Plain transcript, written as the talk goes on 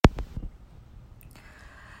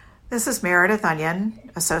This is Meredith Onion,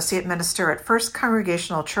 Associate Minister at First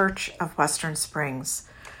Congregational Church of Western Springs.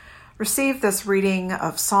 Receive this reading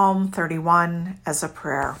of Psalm 31 as a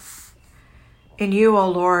prayer. In you, O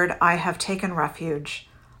Lord, I have taken refuge.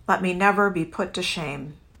 Let me never be put to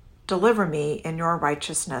shame. Deliver me in your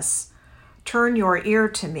righteousness. Turn your ear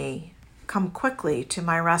to me. Come quickly to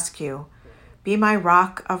my rescue. Be my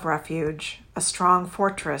rock of refuge, a strong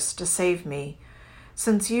fortress to save me.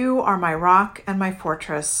 Since you are my rock and my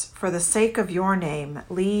fortress, for the sake of your name,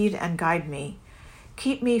 lead and guide me.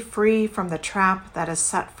 Keep me free from the trap that is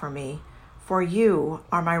set for me, for you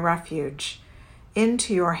are my refuge.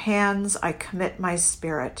 Into your hands I commit my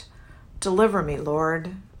spirit. Deliver me,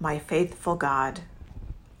 Lord, my faithful God.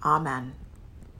 Amen.